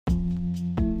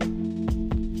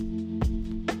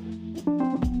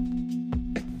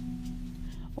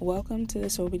Welcome to the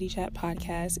Soul Beauty Chat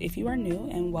podcast. If you are new,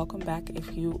 and welcome back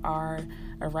if you are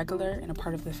a regular and a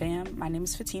part of the fam. My name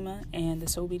is Fatima, and the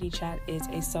Soul Beauty Chat is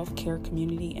a self-care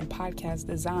community and podcast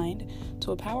designed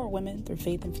to empower women through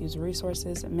faith-infused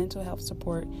resources, mental health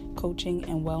support, coaching,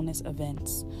 and wellness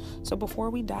events. So before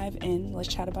we dive in, let's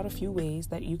chat about a few ways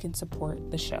that you can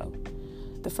support the show.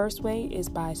 The first way is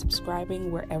by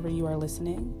subscribing wherever you are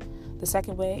listening. The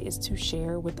second way is to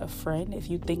share with a friend. If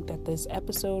you think that this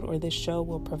episode or this show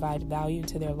will provide value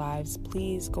to their lives,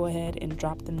 please go ahead and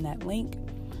drop them that link.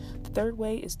 The third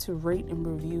way is to rate and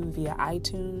review via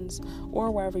iTunes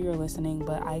or wherever you're listening,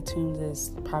 but iTunes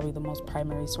is probably the most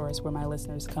primary source where my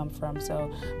listeners come from.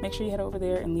 So make sure you head over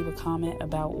there and leave a comment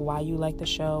about why you like the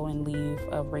show and leave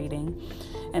a rating.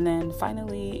 And then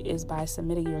finally is by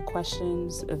submitting your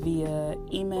questions via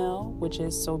email, which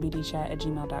is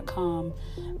soulbeautychat@gmail.com,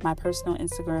 my personal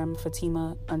Instagram,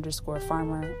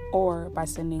 Fatima_farmer, or by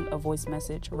sending a voice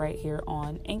message right here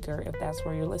on Anchor if that's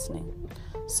where you're listening.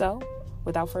 So,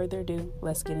 without further ado,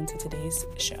 let's get into today's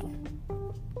show.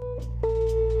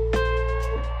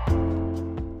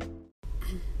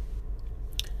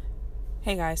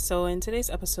 Hey guys, so in today's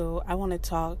episode, I want to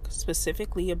talk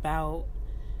specifically about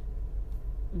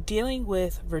dealing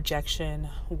with rejection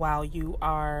while you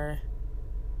are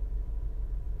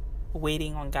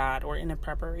waiting on God or in a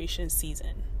preparation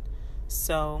season.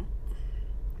 So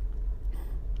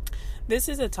this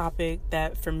is a topic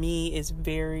that for me is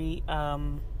very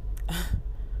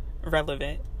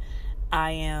relevant.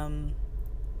 I am,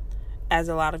 as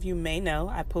a lot of you may know,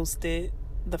 I posted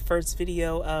the first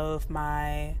video of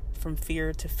my From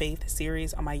Fear to Faith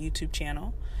series on my YouTube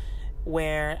channel,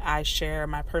 where I share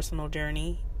my personal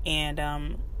journey, and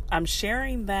I'm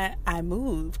sharing that I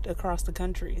moved across the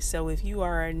country. So if you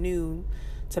are new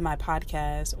to my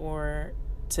podcast or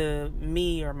to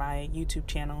me or my YouTube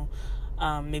channel,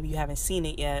 maybe you haven't seen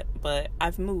it yet, but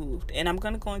I've moved, and I'm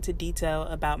going to go into detail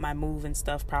about my move and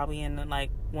stuff probably in like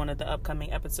one of the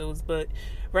upcoming episodes. But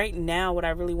right now, what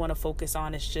I really want to focus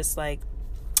on is just like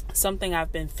something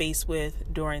I've been faced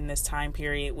with during this time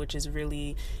period, which is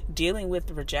really dealing with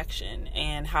rejection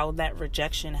and how that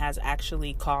rejection has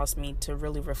actually caused me to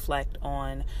really reflect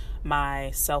on my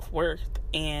self-worth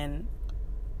and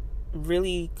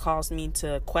really caused me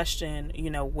to question,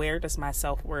 where does my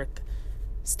self-worth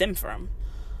stem from?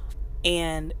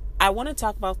 And I want to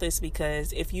talk about this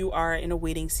because if you are in a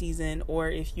waiting season or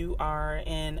if you are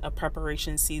in a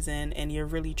preparation season and you're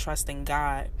really trusting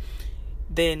God,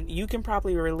 then you can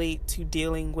probably relate to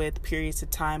dealing with periods of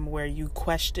time where you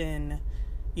question,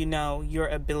 your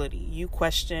ability. You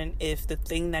question if the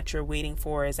thing that you're waiting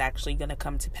for is actually going to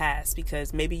come to pass,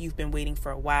 because maybe you've been waiting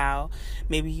for a while.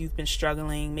 Maybe you've been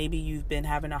struggling. Maybe you've been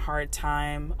having a hard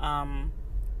time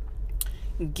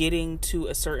getting to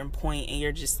a certain point, and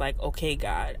you're just like, okay,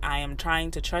 God, I am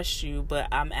trying to trust you, but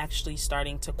I'm actually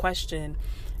starting to question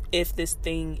if this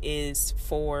thing is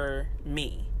for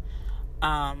me.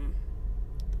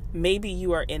 Maybe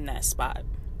you are in that spot.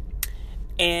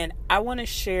 And I want to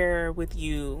share with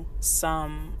you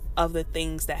some of the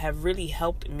things that have really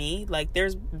helped me. Like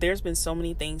there's been so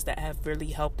many things that have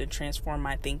really helped and transformed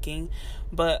my thinking.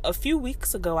 But a few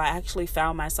weeks ago, I actually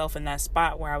found myself in that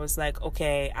spot where I was like,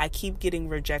 okay, I keep getting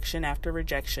rejection after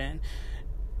rejection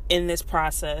in this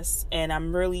process. And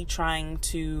I'm really trying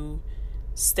to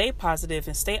stay positive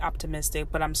and stay optimistic,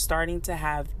 but I'm starting to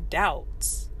have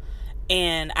doubts.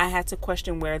 And I had to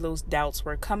question where those doubts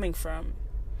were coming from.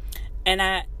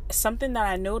 And something that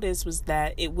I noticed was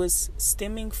that it was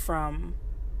stemming from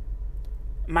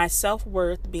my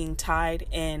self-worth being tied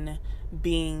in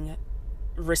being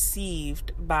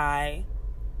received by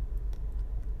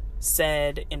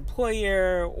said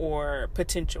employer or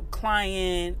potential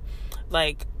client.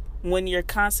 Like when you're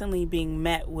constantly being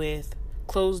met with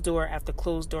closed door after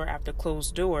closed door after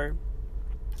closed door,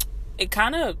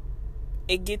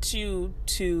 it gets you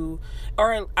to,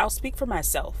 or I'll speak for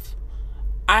myself.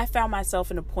 I found myself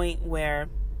in a point where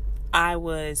I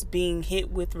was being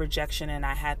hit with rejection and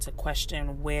I had to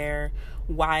question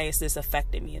why is this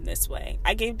affecting me in this way?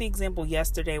 I gave the example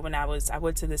yesterday when I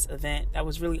went to this event that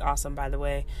was really awesome, by the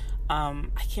way.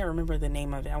 I can't remember the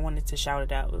name of it. I wanted to shout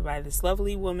it out, by this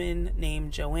lovely woman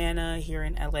named Joanna here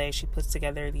in LA. She puts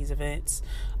together these events.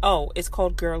 Oh, it's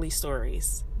called Girly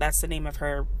Stories. That's the name of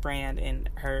her brand and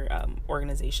her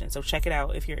organization. So check it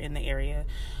out if you're in the area.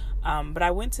 But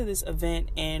I went to this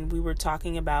event and we were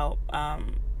talking about,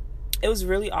 it was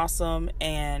really awesome.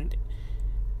 And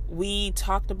we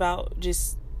talked about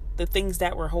just the things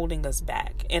that were holding us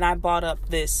back. And I brought up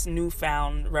this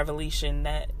newfound revelation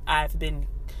that I've been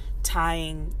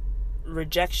tying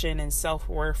rejection and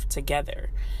self-worth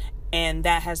together. And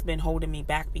that has been holding me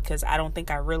back because I don't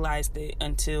think I realized it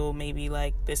until maybe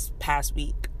like this past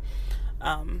week.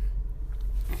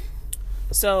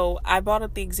 So I brought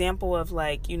up the example of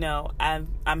like,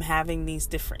 I'm having these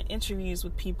different interviews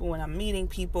with people and I'm meeting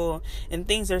people and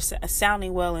things are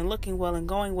sounding well and looking well and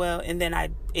going well. And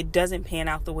then it doesn't pan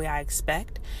out the way I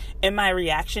expect. And my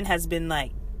reaction has been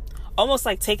like, almost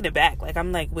like taken aback. Like,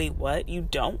 I'm like, wait, what? You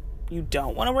don't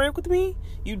want to work with me?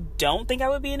 You don't think I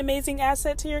would be an amazing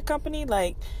asset to your company?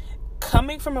 Like,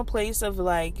 coming from a place of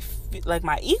like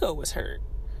my ego was hurt,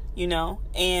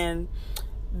 and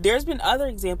there's been other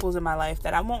examples in my life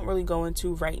that I won't really go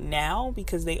into right now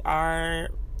because they are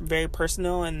very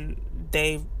personal and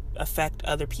they affect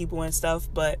other people and stuff.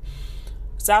 But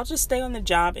so I'll just stay on the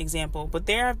job example. But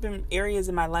there have been areas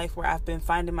in my life where I've been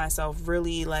finding myself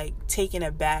really like taken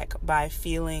aback by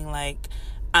feeling like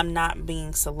I'm not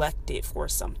being selected for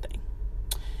something.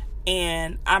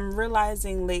 And I'm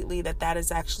realizing lately that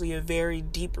is actually a very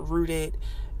deep-rooted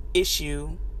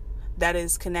issue that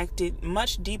is connected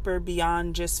much deeper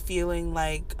beyond just feeling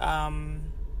like I'm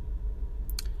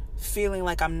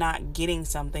not getting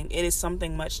something. It is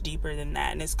something much deeper than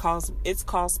that. And it's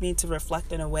caused me to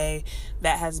reflect in a way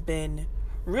that has been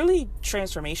really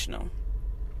transformational.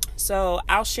 So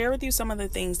I'll share with you some of the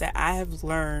things that I have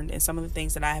learned and some of the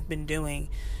things that I have been doing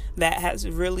that has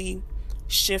really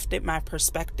shifted my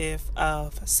perspective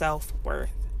of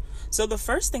self-worth. So the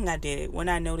first thing I did when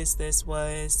I noticed this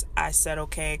was I said,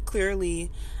 okay,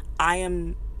 clearly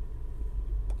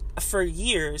for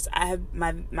years, I have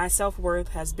my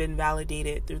self-worth has been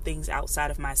validated through things outside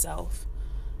of myself.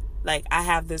 Like, I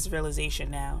have this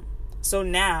realization now. So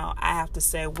now I have to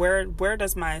say, where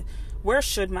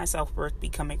should my self-worth be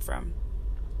coming from?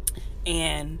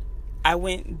 And I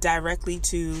went directly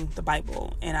to the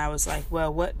Bible and I was like,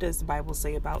 well, what does the Bible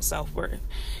say about self-worth?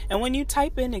 And when you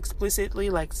type in explicitly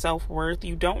like self-worth,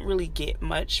 you don't really get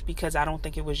much because I don't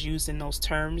think it was used in those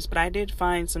terms. But I did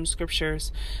find some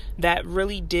scriptures that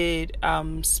really did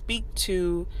speak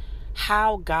to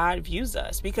how God views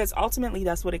us, because ultimately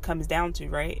that's what it comes down to,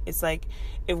 right? It's like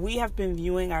if we have been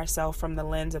viewing ourselves from the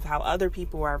lens of how other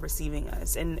people are receiving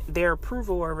us and their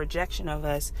approval or rejection of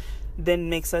us then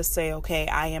makes us say, okay,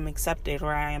 I am accepted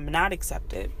or I am not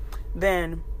accepted,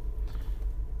 then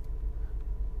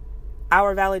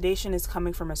our validation is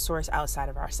coming from a source outside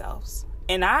of ourselves.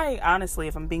 And I honestly,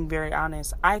 if I'm being very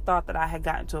honest, I thought that I had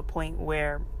gotten to a point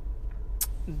where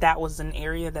that was an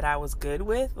area that I was good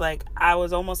with. Like, I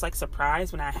was almost like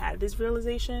surprised when I had this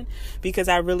realization because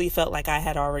I really felt like I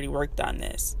had already worked on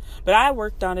this. But I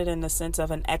worked on it in the sense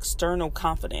of an external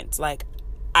confidence. Like,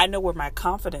 I know where my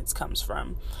confidence comes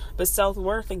from. But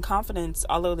self-worth and confidence,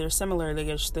 although they're similar,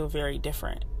 they are still very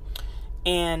different.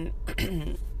 And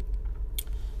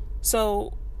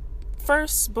so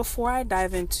first, before I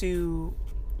dive into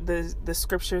the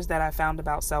scriptures that I found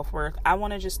about self-worth, I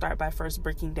want to just start by first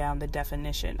breaking down the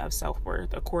definition of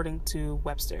self-worth according to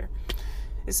Webster.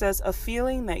 It says, a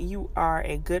feeling that you are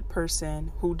a good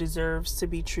person who deserves to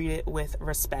be treated with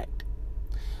respect.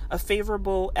 A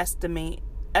favorable estimate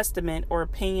or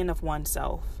opinion of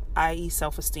oneself, i.e.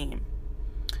 self-esteem.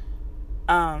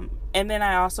 And then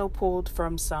I also pulled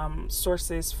from some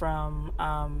sources from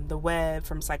the web,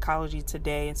 from Psychology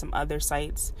Today and some other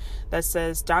sites that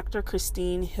says Dr.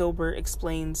 Christine Hilbert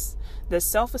explains that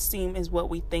self-esteem is what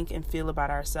we think and feel about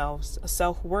ourselves.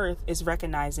 Self-worth is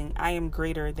recognizing I am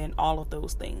greater than all of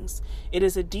those things. It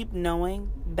is a deep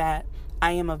knowing that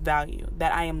I am of value,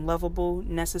 that I am lovable,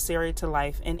 necessary to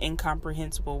life, and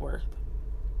incomprehensible worth.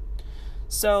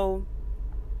 So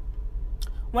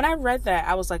when I read that,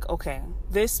 I was like, okay,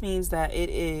 this means that it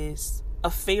is a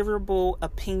favorable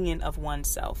opinion of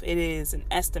oneself. It is an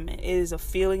estimate. It is a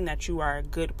feeling that you are a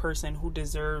good person who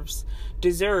deserves.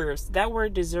 That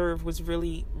word deserve was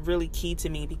really, really key to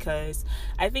me because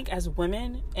I think as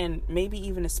women, and maybe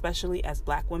even especially as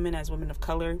Black women, as women of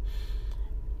color,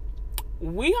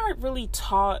 we aren't really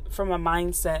taught from a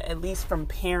mindset, at least from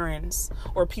parents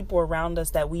or people around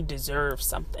us, that we deserve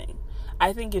something.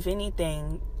 I think if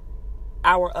anything,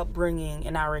 our upbringing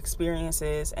and our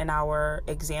experiences and our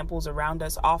examples around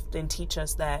us often teach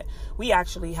us that we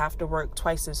actually have to work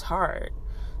twice as hard.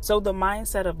 So the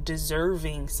mindset of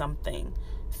deserving something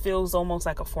feels almost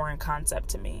like a foreign concept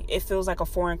to me. It feels like a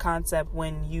foreign concept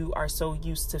when you are so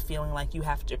used to feeling like you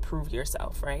have to prove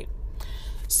yourself, right?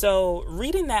 So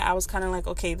reading that, I was kind of like,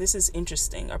 okay, this is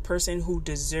interesting. A person who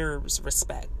deserves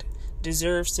respect,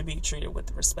 deserves to be treated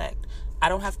with respect. I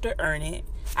don't have to earn it.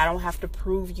 I don't have to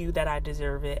prove you that I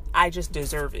deserve it. I just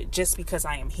deserve it just because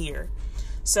I am here.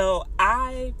 So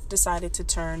I decided to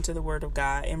turn to the Word of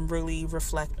God and really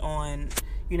reflect on,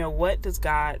 what does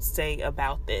God say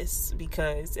about this?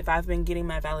 Because if I've been getting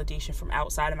my validation from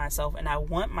outside of myself and I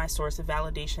want my source of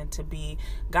validation to be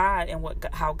God and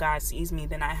how God sees me,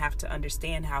 then I have to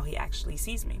understand how he actually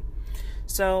sees me.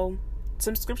 So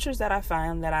some scriptures that I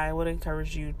found that I would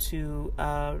encourage you to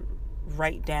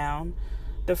write down.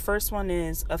 The first one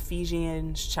is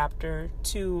Ephesians chapter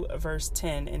 2, verse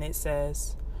 10, and it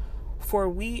says, "For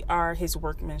we are his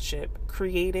workmanship,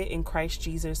 created in Christ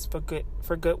Jesus for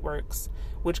good works,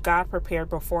 which God prepared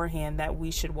beforehand that we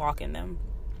should walk in them."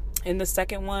 And the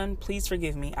second one, please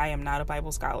forgive me, I am not a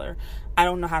Bible scholar. I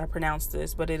don't know how to pronounce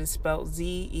this, but it is spelled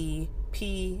Zephaniah,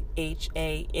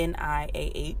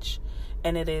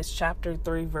 and it is chapter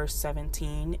 3, verse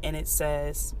 17, and it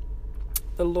says,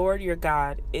 "The Lord your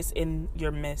God is in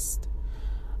your midst,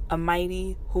 a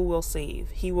mighty who will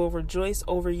save. He will rejoice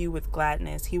over you with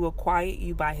gladness. He will quiet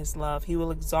you by his love. He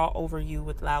will exalt over you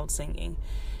with loud singing."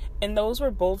 And those were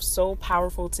both so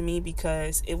powerful to me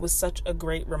because it was such a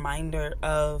great reminder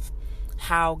of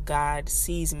how God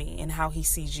sees me and how he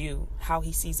sees you, how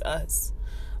he sees us.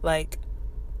 Like,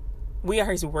 we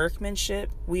are his workmanship.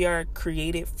 We are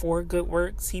created for good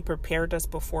works. He prepared us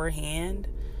beforehand.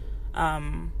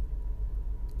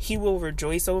 He will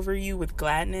rejoice over you with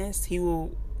gladness. He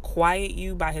will quiet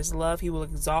you by his love. He will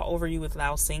exalt over you with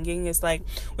loud singing. It's like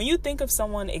when you think of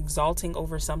someone exalting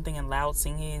over something and loud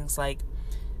singing, it's like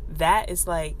that is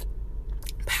like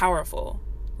powerful.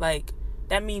 Like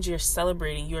that means you're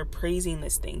celebrating, you're praising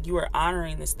this thing, you are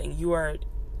honoring this thing, you are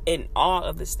in awe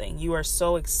of this thing, you are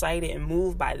so excited and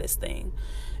moved by this thing.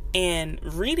 And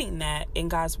reading that in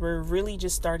God's word really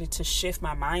just started to shift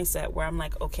my mindset where I'm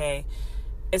like, okay,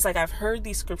 it's like I've heard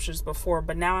these scriptures before,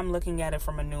 but now I'm looking at it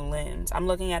from a new lens. I'm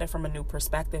looking at it from a new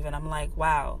perspective, and I'm like,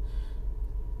 wow,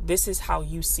 this is how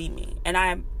you see me. And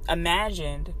I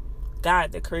imagined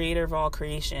God, the creator of all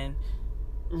creation,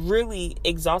 really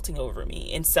exalting over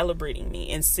me and celebrating me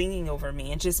and singing over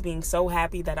me and just being so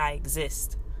happy that I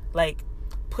exist. Like,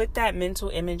 put that mental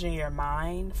image in your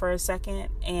mind for a second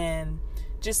and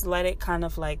just let it kind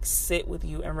of like sit with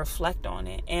you and reflect on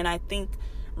it. And I think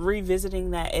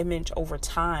revisiting that image over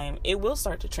time, it will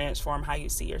start to transform how you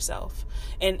see yourself.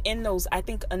 And in those, I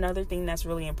think another thing that's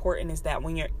really important is that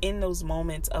when you're in those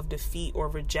moments of defeat or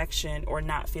rejection or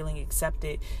not feeling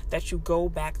accepted, that you go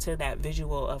back to that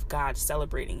visual of God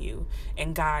celebrating you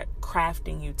and God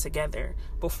crafting you together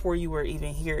before you were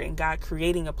even here, and God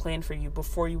creating a plan for you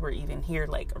before you were even here.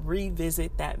 Like,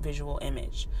 revisit that visual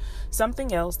image.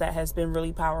 Something else that has been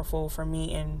really powerful for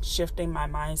me in shifting my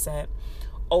mindset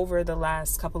over the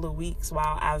last couple of weeks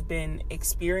while I've been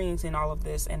experiencing all of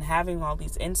this and having all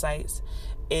these insights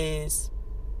is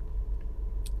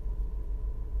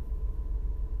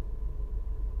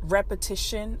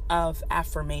repetition of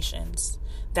affirmations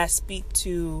that speak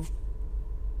to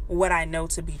what I know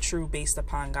to be true based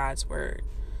upon God's word.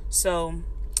 So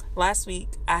last week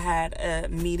I had a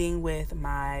meeting with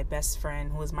my best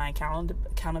friend who is my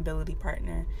accountability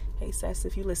partner. Hey Sess,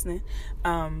 if you're listening.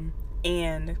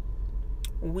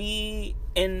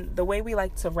 And the way we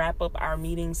like to wrap up our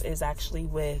meetings is actually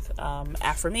with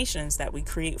affirmations that we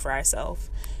create for ourselves.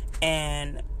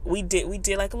 And we did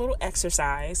like a little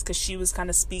exercise because she was kind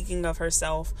of speaking of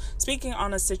herself, speaking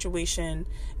on a situation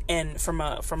and from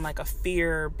like a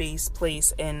fear-based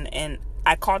place, and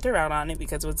I called her out on it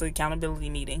because it was an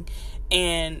accountability meeting.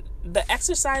 And the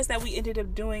exercise that we ended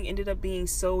up being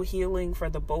so healing for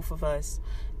the both of us.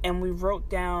 And we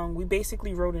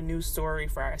basically wrote a new story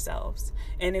for ourselves.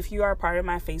 And if you are part of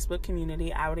my Facebook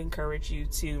community, I would encourage you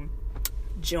to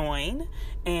join.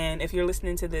 And if you're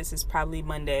listening to this, it's probably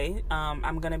Monday.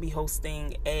 I'm going to be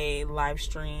hosting a live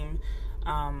stream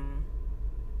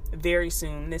very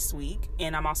soon this week,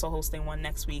 and I'm also hosting one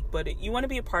next week. But you want to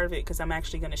be a part of it because I'm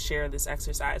actually going to share this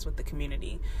exercise with the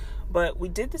community. But we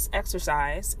did this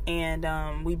exercise,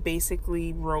 and we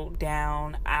basically wrote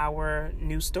down our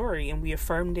new story, and we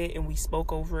affirmed it, and we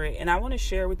spoke over it. And I want to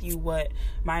share with you what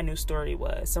my new story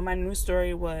was. So my new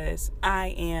story was, I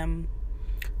am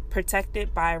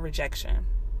protected by rejection.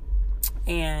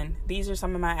 And these are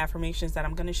some of my affirmations that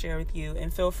I'm going to share with you,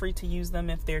 and feel free to use them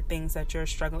if they're things that you're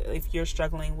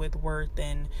struggling with worth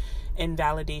and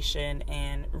validation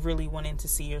and really wanting to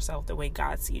see yourself the way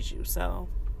God sees you. So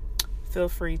feel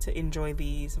free to enjoy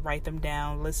these, write them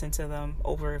down, listen to them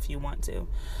over if you want to.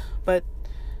 But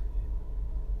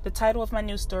the title of my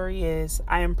new story is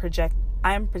I am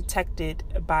protected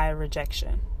by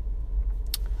rejection.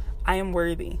 I am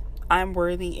worthy. I am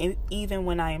worthy even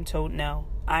when I am told no.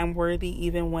 I am worthy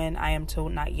even when I am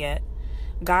told not yet.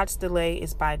 God's delay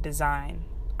is by design.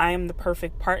 I am the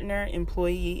perfect partner,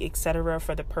 employee, etc.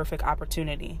 for the perfect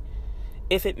opportunity.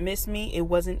 If it missed me, it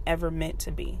wasn't ever meant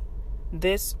to be.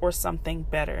 This or something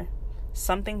better.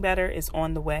 Something better is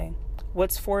on the way.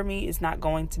 What's for me is not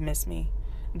going to miss me.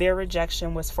 Their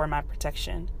rejection was for my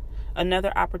protection.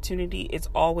 Another opportunity is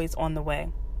always on the way.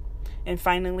 And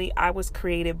finally, I was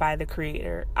created by the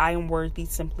Creator. I am worthy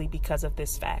simply because of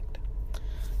this fact.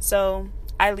 So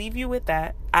I leave you with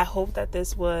that. I hope that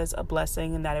this was a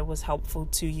blessing and that it was helpful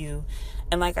to you.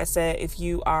 And like I said, if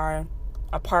you are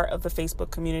a part of the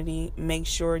Facebook community, make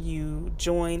sure you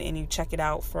join and you check it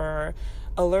out for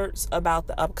alerts about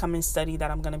the upcoming study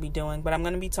that I'm going to be doing. But I'm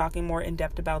going to be talking more in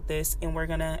depth about this, and we're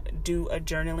going to do a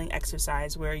journaling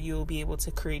exercise where you'll be able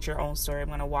to create your own story. I'm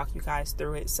going to walk you guys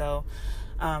through it. So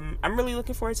I'm really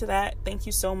looking forward to that. Thank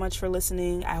you so much for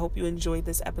listening. I hope you enjoyed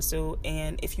this episode.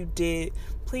 And if you did,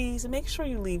 please make sure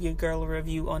you leave your girl a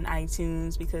review on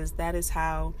iTunes, because that is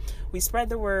how we spread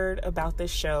the word about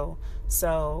this show.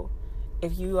 So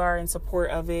if you are in support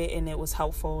of it and it was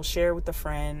helpful, share with a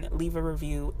friend, leave a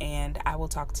review, and I will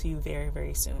talk to you very,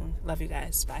 very soon. Love you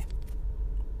guys. Bye.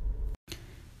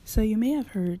 So you may have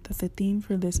heard that the theme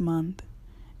for this month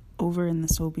over in the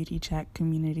Soul Beauty Chat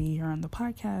community here on the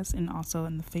podcast and also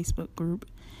in the Facebook group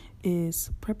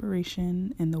is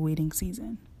preparation in the waiting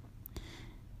season.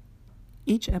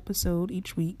 Each episode,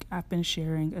 each week, I've been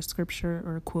sharing a scripture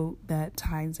or a quote that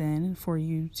ties in for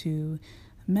you to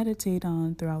meditate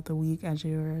on throughout the week as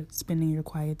you're spending your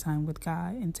quiet time with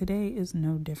God. And today is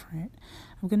no different.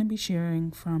 I'm going to be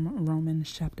sharing from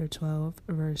Romans chapter 12,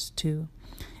 verse 2.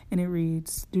 And it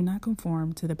reads, "Do not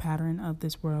conform to the pattern of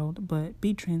this world, but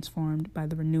be transformed by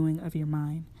the renewing of your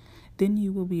mind. Then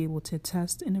you will be able to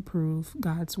test and approve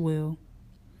God's will,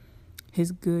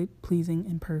 his good, pleasing,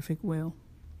 and perfect will."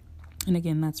 And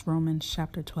again, that's Romans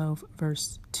chapter 12,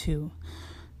 verse 2.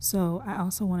 So I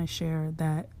also want to share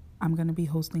that I'm going to be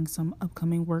hosting some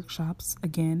upcoming workshops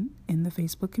again in the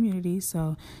Facebook community.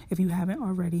 So if you haven't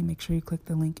already, make sure you click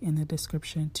the link in the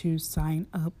description to sign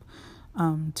up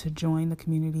to join the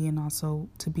community and also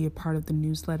to be a part of the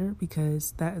newsletter,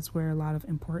 because that is where a lot of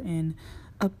important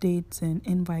updates and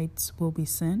invites will be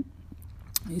sent.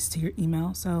 Is to your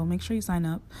email. So make sure you sign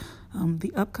up.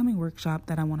 The upcoming workshop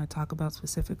that I want to talk about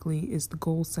specifically is the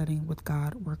Goal Setting with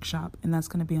God workshop. And that's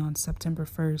going to be on September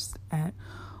 1st at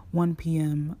 1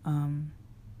 p.m.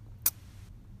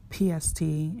 PST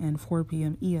and 4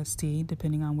 p.m. EST,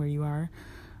 depending on where you are.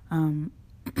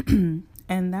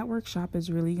 And that workshop is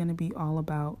really going to be all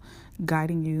about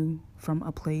guiding you from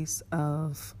a place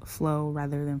of flow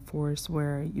rather than force,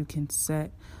 where you can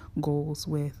set goals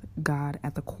with God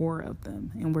at the core of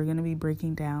them. And we're going to be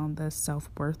breaking down the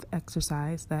self-worth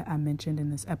exercise that I mentioned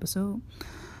in this episode.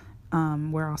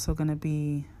 We're also going to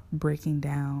be breaking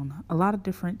down a lot of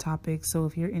different topics. So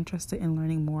if you're interested in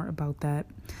learning more about that,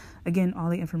 again, all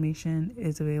the information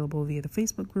is available via the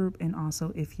Facebook group, and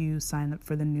also if you sign up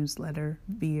for the newsletter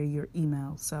via your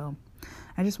email. So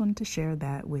I just wanted to share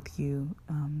that with you.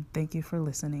 Thank you for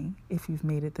listening. If you've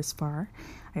made it this far,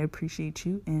 I appreciate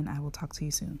you, and I will talk to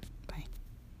you soon.